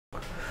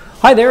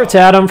Hi there, it's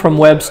Adam from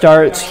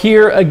WebStarts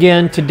here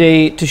again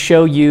today to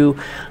show you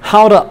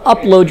how to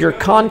upload your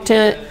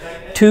content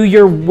to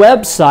your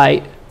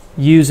website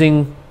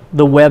using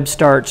the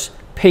WebStarts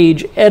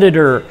page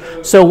editor.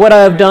 So what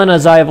I've done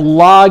is I've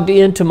logged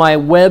into my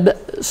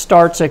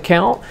WebStarts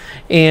account,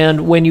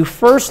 and when you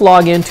first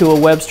log into a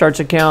WebStarts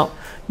account,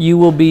 you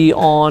will be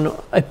on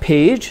a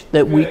page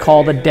that we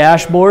call the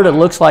dashboard. It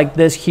looks like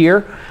this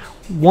here.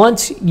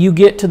 Once you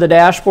get to the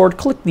dashboard,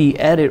 click the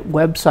edit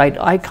website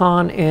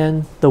icon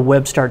and the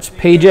WebStarts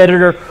page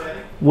editor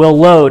will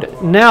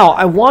load. Now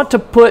I want to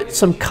put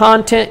some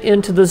content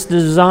into this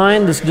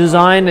design. This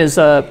design is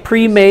a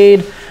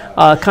pre-made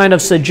kind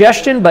of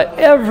suggestion, but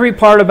every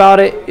part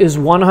about it is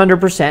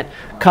 100%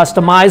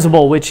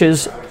 customizable, which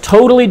is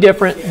totally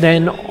different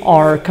than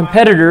our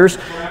competitors,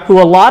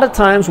 who a lot of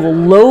times will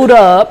load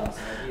up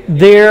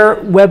their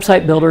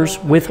website builders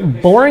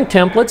with boring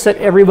templates that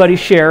everybody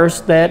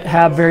shares that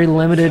have very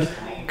limited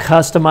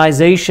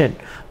customization.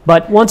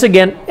 But once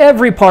again,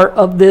 every part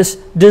of this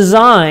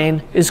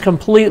design is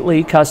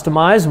completely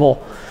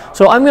customizable.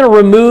 So I'm going to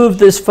remove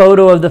this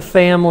photo of the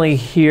family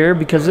here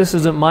because this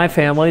isn't my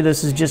family.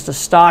 This is just a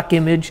stock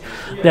image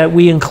that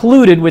we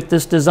included with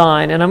this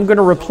design, and I'm going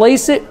to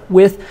replace it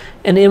with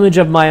an image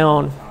of my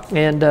own.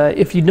 And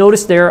if you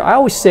notice there, I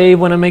always save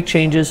when I make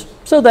changes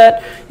so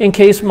that in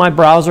case my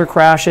browser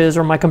crashes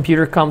or my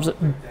computer comes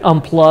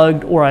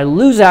unplugged or I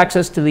lose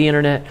access to the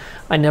internet,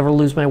 I never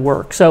lose my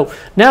work. So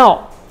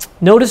now,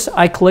 notice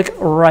I click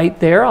right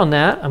there on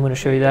that. I'm going to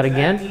show you that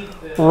again.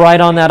 Right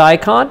on that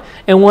icon.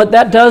 And what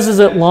that does is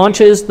it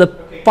launches the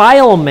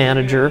file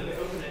manager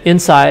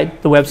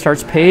inside the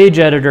WebStarts page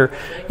editor.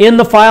 In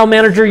the file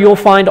manager, you'll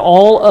find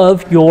all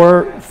of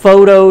your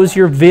photos,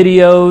 your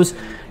videos,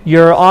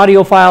 your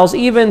audio files,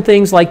 even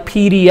things like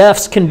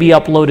PDFs can be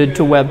uploaded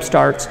to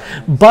WebStarts.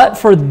 But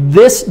for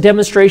this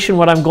demonstration,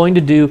 what I'm going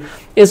to do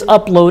is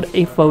upload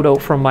a photo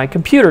from my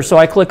computer. So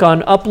I click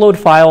on Upload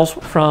Files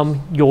from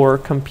Your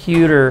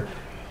Computer.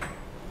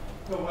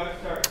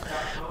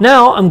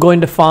 Now I'm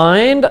going to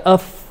find a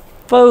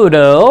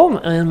photo,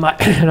 and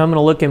I'm going to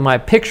look in my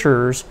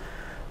pictures,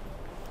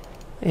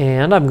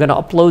 and I'm going to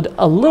upload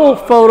a little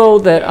photo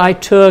that I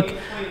took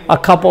a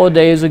couple of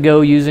days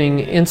ago using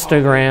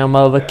Instagram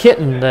of a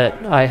kitten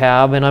that I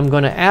have, and I'm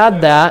going to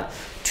add that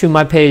to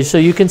my page. So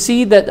you can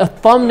see that a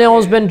thumbnail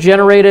has been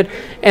generated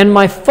and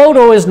my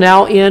photo is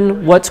now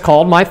in what's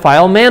called my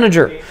file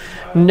manager.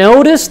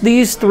 Notice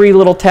these three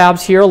little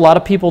tabs here. A lot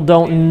of people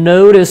don't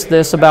notice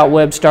this about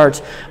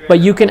WebStarts, but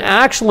you can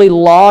actually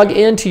log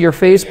into your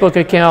Facebook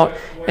account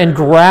and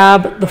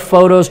grab the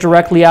photos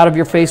directly out of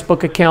your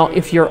Facebook account.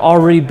 If you're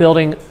already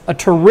building a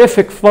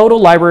terrific photo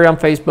library on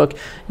Facebook,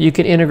 you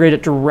can integrate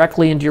it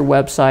directly into your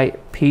website.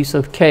 Piece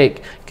of cake.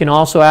 You can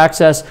also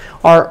access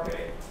our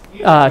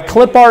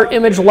clip art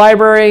image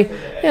library,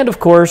 and of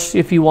course,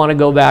 if you want to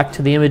go back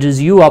to the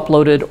images you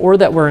uploaded or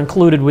that were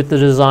included with the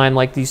design,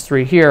 like these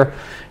three here,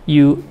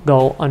 you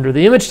go under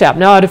the image tab.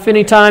 Now, if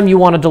any time you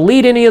want to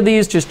delete any of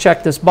these, just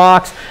check this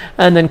box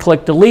and then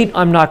click delete.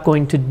 I'm not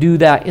going to do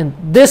that in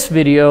this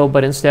video,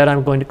 but instead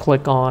I'm going to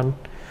click on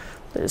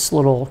this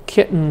little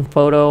kitten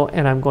photo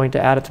and I'm going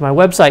to add it to my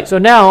website. So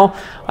now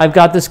I've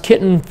got this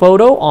kitten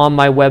photo on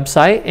my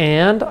website,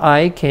 and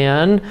I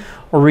can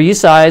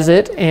resize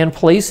it and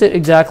place it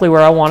exactly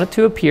where I want it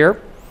to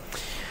appear.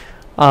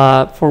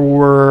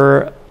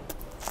 For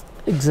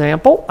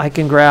example, I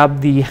can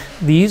grab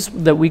these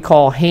that we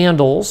call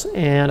handles,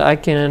 and I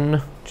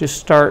can just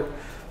start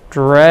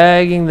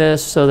dragging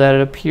this so that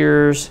it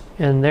appears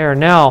in there.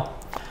 Now,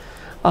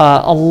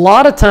 a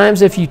lot of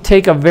times if you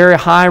take a very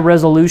high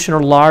resolution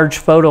or large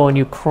photo and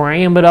you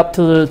cram it up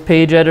to the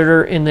page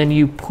editor and then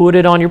you put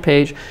it on your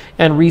page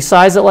and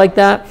resize it like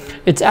that,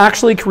 it's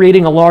actually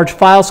creating a large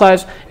file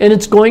size, and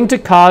it's going to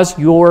cause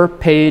your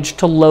page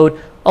to load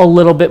a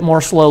little bit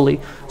more slowly.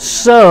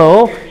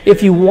 So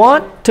if you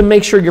want to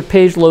make sure your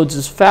page loads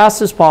as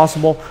fast as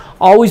possible,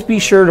 always be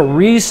sure to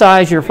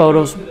resize your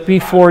photos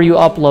before you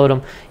upload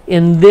them.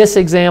 In this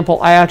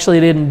example, I actually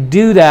didn't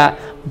do that,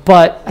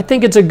 but I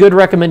think it's a good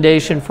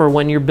recommendation for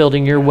when you're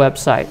building your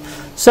website.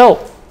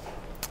 So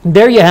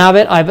there you have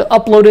it. I've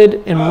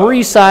uploaded and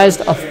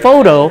resized a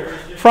photo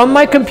from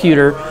my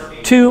computer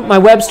to my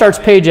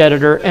WebStarts page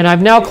editor, and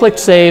I've now clicked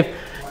save.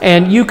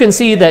 And you can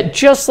see that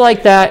just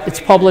like that, it's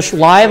published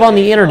live on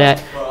the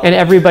internet and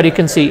everybody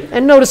can see.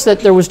 And notice that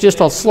there was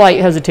just a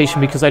slight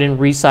hesitation because I didn't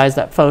resize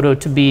that photo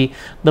to be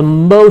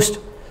optimized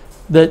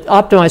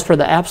for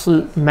the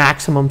absolute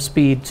maximum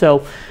speed.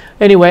 So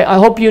anyway, I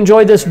hope you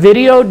enjoyed this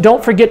video.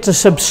 Don't forget to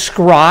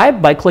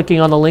subscribe by clicking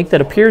on the link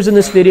that appears in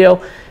this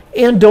video.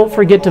 And don't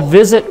forget to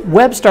visit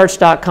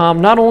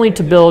webstarts.com, not only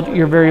to build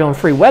your very own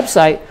free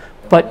website,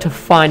 but to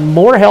find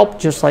more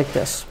help just like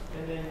this.